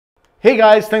Hey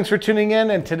guys, thanks for tuning in.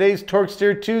 And today's Torque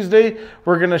Steer Tuesday,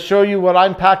 we're going to show you what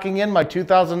I'm packing in my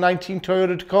 2019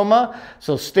 Toyota Tacoma.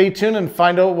 So stay tuned and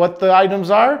find out what the items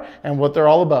are and what they're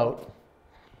all about.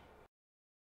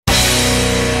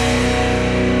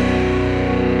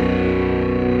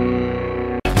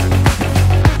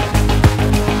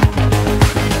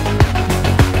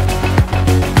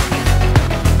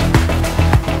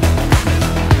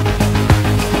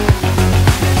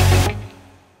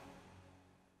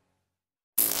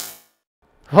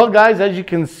 Well guys, as you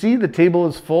can see, the table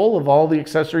is full of all the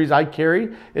accessories I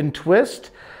carry in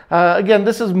Twist. Again,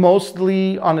 this is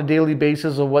mostly on a daily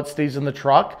basis of what stays in the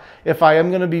truck. If I am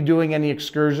going to be doing any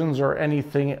excursions or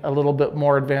anything a little bit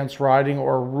more advanced riding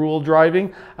or rural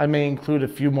driving, I may include a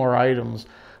few more items.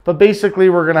 But basically,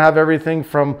 we're going to have everything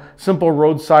from simple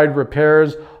roadside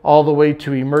repairs all the way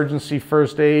to emergency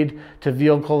first aid to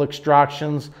vehicle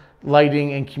extractions,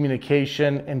 lighting and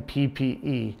communication, and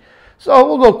PPE. So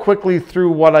we'll go quickly through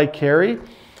what I carry.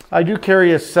 I do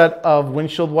carry a set of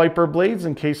windshield wiper blades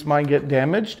in case mine get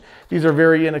damaged. These are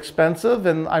very inexpensive,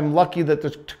 and I'm lucky that the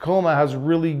Tacoma has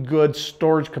really good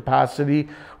storage capacity,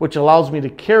 which allows me to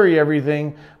carry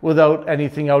everything without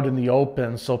anything out in the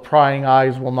open. So prying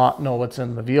eyes will not know what's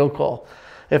in the vehicle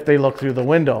if they look through the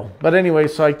window. But anyway,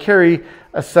 so I carry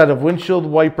a set of windshield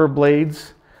wiper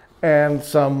blades and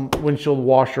some windshield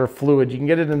washer fluid. You can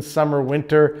get it in summer,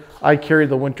 winter. I carry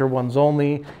the winter ones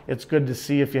only. It's good to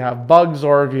see if you have bugs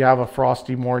or if you have a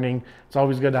frosty morning. It's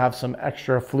always good to have some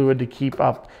extra fluid to keep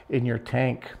up in your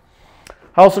tank.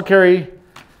 I also carry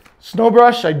snow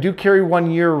brush. I do carry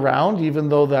one year round, even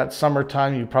though that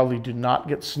summertime you probably do not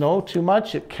get snow too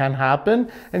much. It can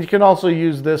happen. And you can also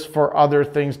use this for other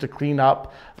things to clean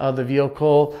up the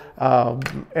vehicle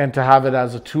and to have it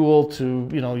as a tool to,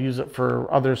 use it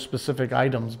for other specific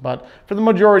items. But for the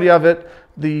majority of it,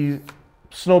 the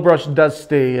snow brush does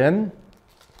stay in.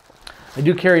 I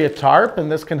do carry a tarp,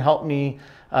 and this can help me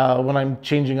when I'm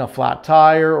changing a flat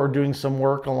tire or doing some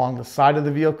work along the side of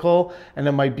the vehicle, and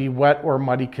it might be wet or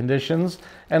muddy conditions.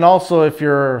 And also if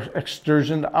you're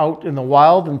excursioned out in the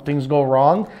wild and things go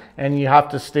wrong and you have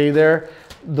to stay there,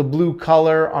 the blue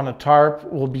color on a tarp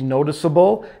will be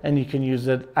noticeable and you can use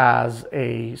it as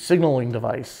a signaling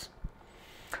device.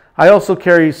 I also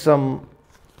carry some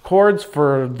cords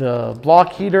for the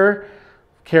block heater,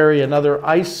 carry another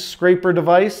ice scraper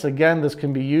device. Again, this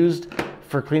can be used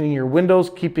for cleaning your windows,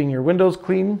 keeping your windows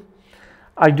clean.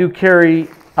 I do carry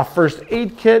a first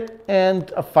aid kit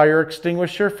and a fire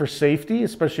extinguisher for safety,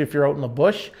 especially if you're out in the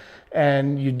bush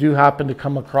and you do happen to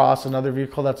come across another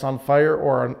vehicle that's on fire,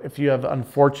 or if you have,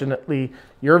 unfortunately,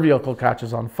 your vehicle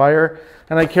catches on fire.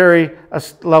 And I carry a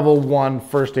level 1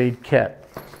 first aid kit.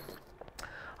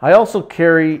 I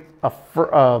carry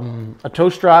a tow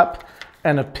strap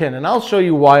and a pin, and I'll show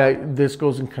you why this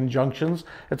goes in conjunctions.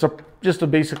 It's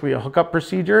basically a hookup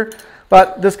procedure,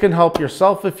 but this can help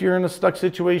yourself if you're in a stuck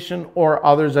situation or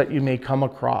others that you may come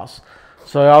across.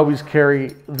 So I always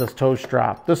carry this tow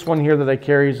strap. This one here that I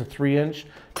carry is a 3-inch,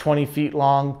 20 feet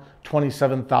long,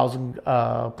 27,000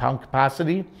 pound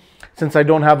capacity. Since I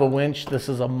don't have a winch, this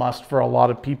is a must for a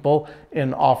lot of people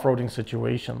in off-roading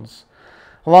situations.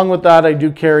 Along with that, I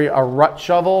do carry a rut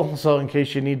shovel, so in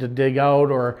case you need to dig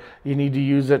out or you need to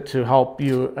use it to help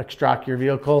you extract your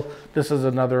vehicle, this is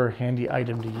another handy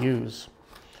item to use.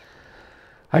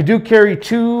 I do carry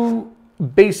 2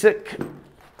 basic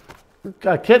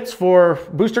kits for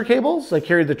booster cables. I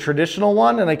carry the traditional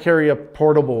one and I carry a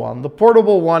portable one. The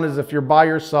portable one is if you're by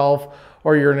yourself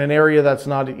or you're in an area that's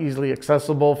not easily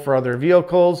accessible for other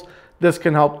vehicles. This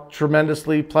can help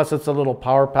tremendously, plus it's a little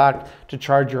power pack to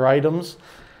charge your items.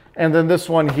 And then this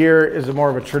one here is more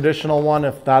of a traditional one.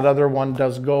 If that other one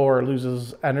does go or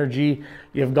loses energy,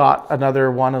 you've got another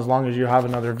one as long as you have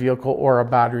another vehicle or a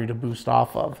battery to boost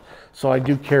off of. So I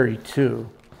do carry 2.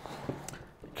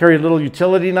 Carry a little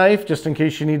utility knife just in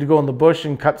case you need to go in the bush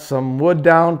and cut some wood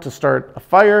down to start a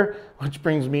fire, which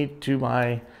brings me to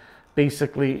my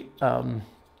basically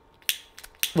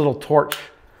little torch.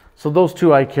 So those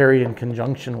 2 I carry in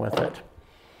conjunction with it.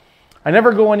 I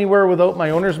never go anywhere without my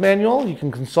owner's manual. You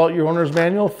can consult your owner's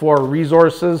manual for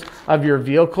resources of your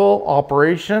vehicle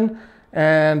operation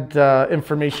and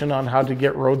information on how to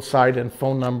get roadside and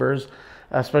phone numbers,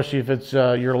 especially if it's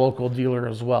your local dealer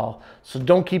as well. So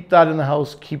don't keep that in the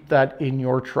house, keep that in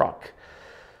your truck.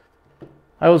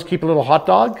 I always keep a little hot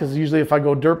dog because usually if I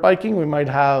go dirt biking, we might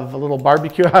have a little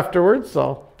barbecue afterwards.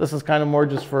 So this is kind of more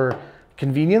just for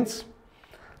convenience.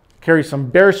 Carry some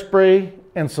bear spray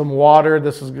and some water.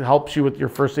 Helps you with your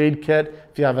first aid kit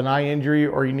if you have an eye injury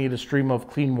or you need a stream of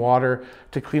clean water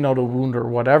to clean out a wound or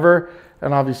whatever.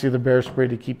 And obviously the bear spray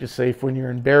to keep you safe when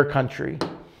you're in bear country.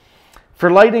 For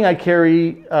lighting, I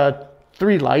carry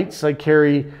 3 lights. I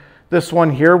carry this one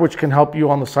here, which can help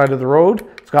you on the side of the road.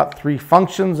 It's got 3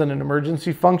 functions and an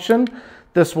emergency function.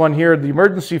 This one here, the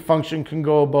emergency function, can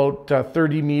go about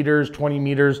 30 meters, 20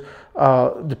 meters,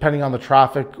 depending on the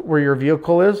traffic where your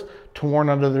vehicle is, to warn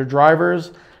other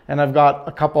drivers. And I've got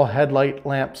a couple headlight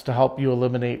lamps to help you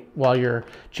illuminate while you're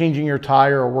changing your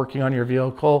tire or working on your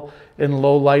vehicle in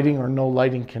low lighting or no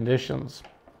lighting conditions.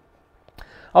 I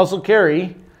also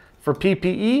carry, for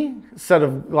PPE, a set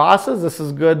of glasses. This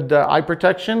is good eye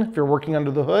protection if you're working under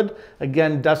the hood.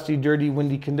 Again, dusty, dirty,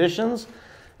 windy conditions.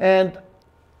 And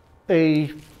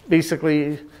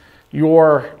basically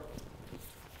your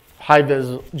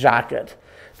high-vis jacket.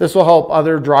 This will help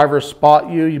other drivers spot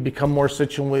you. You become more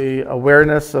situational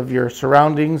awareness of your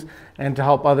surroundings, and to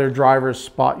help other drivers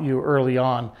spot you early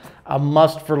on. A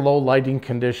must for low lighting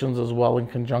conditions as well, in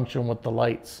conjunction with the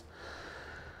lights.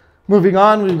 Moving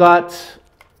on, we've got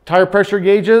tire pressure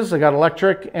gauges. I got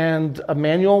electric and a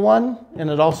manual one, and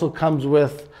it also comes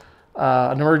with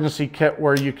an emergency kit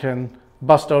where you can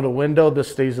bust out a window. This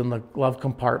stays in the glove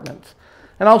compartment.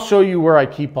 And I'll show you where I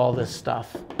keep all this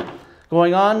stuff.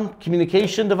 Going on,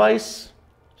 communication device,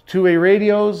 2-way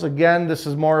radios. Again, this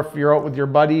is more if you're out with your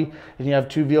buddy and you have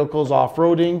 2 vehicles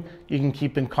off-roading, you can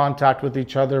keep in contact with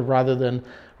each other rather than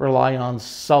rely on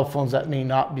cell phones that may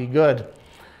not be good.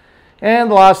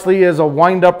 And lastly is a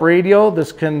wind-up radio.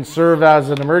 This can serve as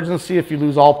an emergency if you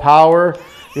lose all power.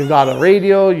 You've got a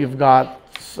radio, you've got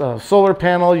a solar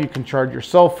panel, you can charge your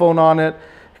cell phone on it.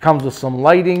 It comes with some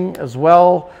lighting as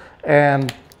well,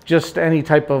 and just any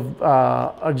type of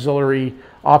auxiliary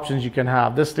options you can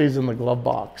have. This stays in the glove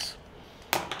box.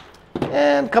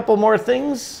 And a couple more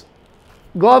things.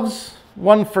 Gloves,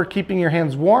 one for keeping your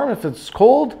hands warm if it's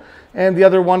cold, and the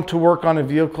other one to work on a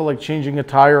vehicle, like changing a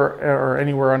tire or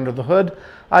anywhere under the hood.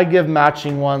 I give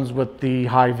matching ones with the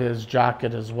high-vis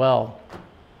jacket as well.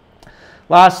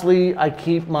 Lastly, I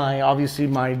keep obviously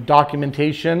my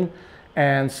documentation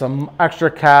and some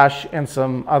extra cash and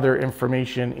some other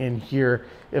information in here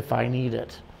if I need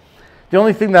it. The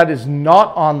only thing that is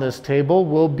not on this table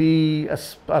will be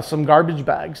some garbage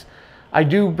bags. I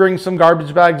do bring some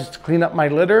garbage bags to clean up my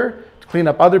litter, to clean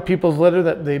up other people's litter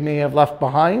that they may have left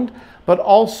behind, but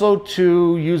also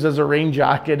to use as a rain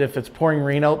jacket if it's pouring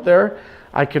rain out there.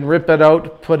 I can rip it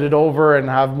out, put it over, and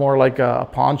have more like a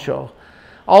poncho.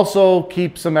 Also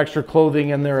keep some extra clothing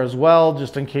in there as well,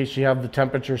 just in case you have the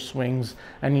temperature swings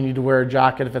and you need to wear a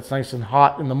jacket. If it's nice and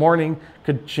hot in the morning,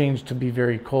 could change to be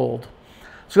very cold.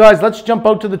 So guys, let's jump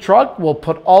out to the truck. We'll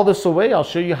put all this away. I'll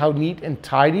show you how neat and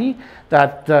tidy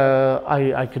that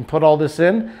I can put all this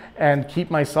in and keep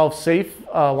myself safe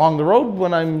along the road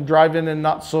when I'm driving in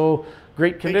not so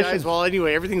great conditions. Hey guys, well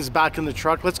anyway, everything's back in the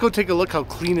truck. Let's go take a look how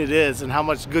clean it is and how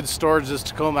much good storage this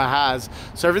Tacoma has.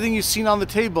 So everything you've seen on the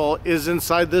table is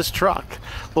inside this truck.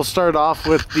 We'll start off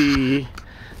with the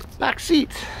back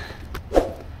seat. We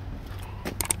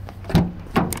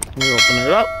open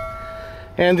it up.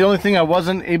 And the only thing I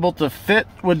wasn't able to fit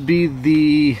would be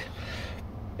the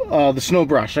snow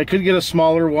brush. I could get a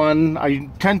smaller one. I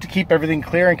tend to keep everything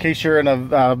clear in case you're in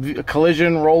a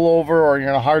collision, rollover, or you're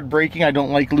in a hard braking. I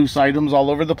don't like loose items all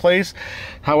over the place.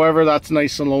 However, that's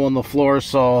nice and low on the floor,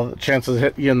 so the chances of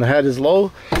hitting you in the head is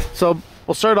low. So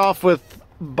we'll start off with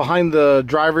behind the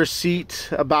driver's seat,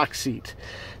 a back seat.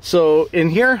 So in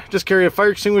here, just carry a fire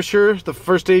extinguisher, the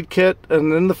first aid kit,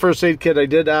 and in the first aid kit I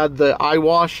did add the eye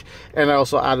wash, and I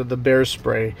also added the bear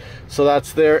spray. So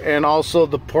that's there, and also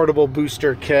the portable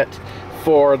booster kit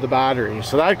for the battery.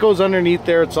 So that goes underneath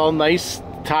there. It's all nice,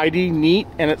 tidy, neat,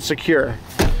 and it's secure.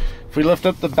 If we lift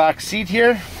up the back seat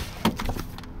here,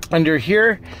 under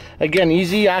here, again,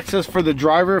 easy access for the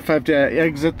driver. If I have to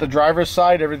exit the driver's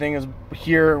side, everything is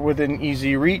here within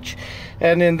easy reach.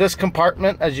 And in this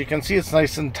compartment, as you can see, it's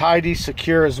nice and tidy,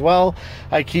 secure as well.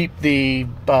 I keep the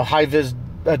high-vis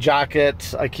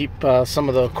jacket, I keep some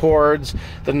of the cords,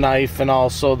 the knife, and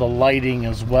also the lighting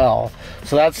as well.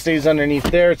 So that stays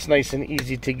underneath there. It's nice and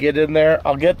easy to get in there.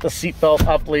 I'll get the seatbelt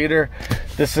up later.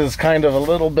 This is kind of a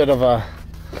little bit of a,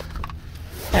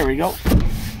 there we go.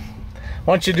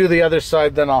 Once you do the other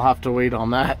side, then I'll have to wait on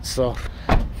that. So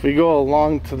if we go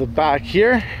along to the back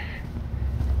here,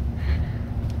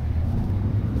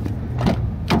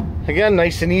 again,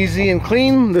 nice and easy and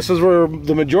clean. This is where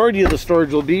the majority of the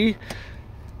storage will be.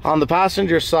 On the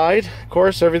passenger side, of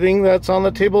course, everything that's on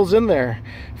the table is in there,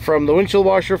 from the windshield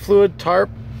washer fluid, tarp,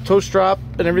 tow strap,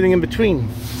 and everything in between.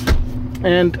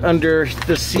 And under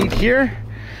the seat here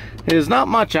is not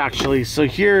much actually. So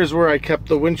here's where I kept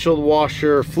the windshield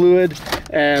washer fluid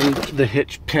and the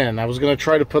hitch pin. I was going to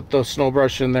try to put the snow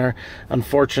brush in there.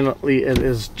 Unfortunately, it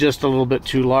is just a little bit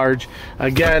too large.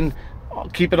 Again, I'll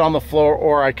keep it on the floor,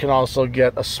 or I can also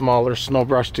get a smaller snow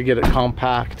brush to get it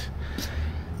compact.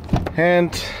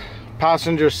 And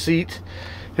passenger seat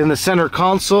in the center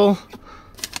console.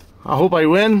 I hope I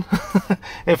win.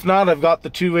 If not, I've got the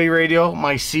two-way radio,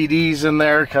 my CDs in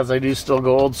there because I do still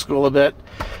go old school a bit.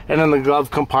 And in the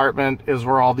glove compartment is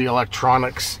where all the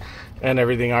electronics and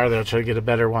everything are there. I'll try to get a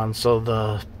better one. So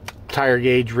the tire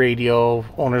gauge, radio,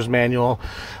 owner's manual.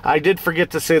 I did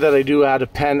forget to say that I do add a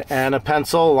pen and a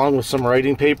pencil along with some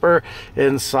writing paper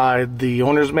inside the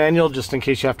owner's manual, just in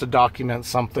case you have to document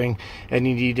something and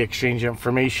you need to exchange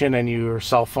information and your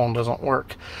cell phone doesn't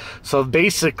work. So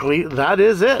basically that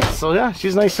is it. So yeah,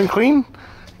 she's nice and clean.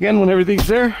 Again, when everything's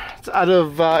there, it's out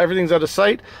of everything's out of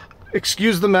sight.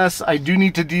 Excuse the mess. I do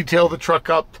need to detail the truck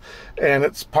up, and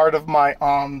it's part of my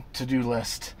to-do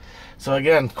list. So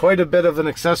again, quite a bit of an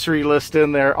accessory list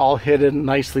in there, all hidden,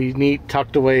 nicely neat,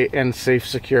 tucked away, and safe,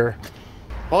 secure.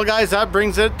 Well guys, that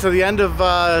brings it to the end of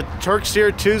Torque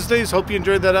Steer Tuesdays. Hope you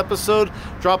enjoyed that episode.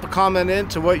 Drop a comment in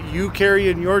to what you carry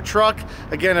in your truck.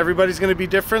 Again, everybody's going to be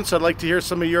different, so I'd like to hear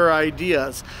some of your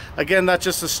ideas. Again, that's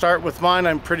just a start with mine.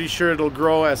 I'm pretty sure it'll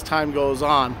grow as time goes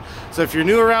on. So if you're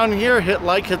new around here, hit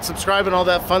like, hit subscribe, and all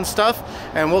that fun stuff.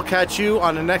 And we'll catch you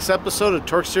on the next episode of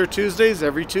Torque Steer Tuesdays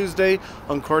every Tuesday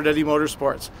on Cordetti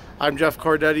Motorsports. I'm Jeff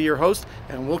Cordetti, your host,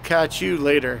 and we'll catch you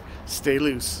later. Stay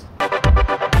loose.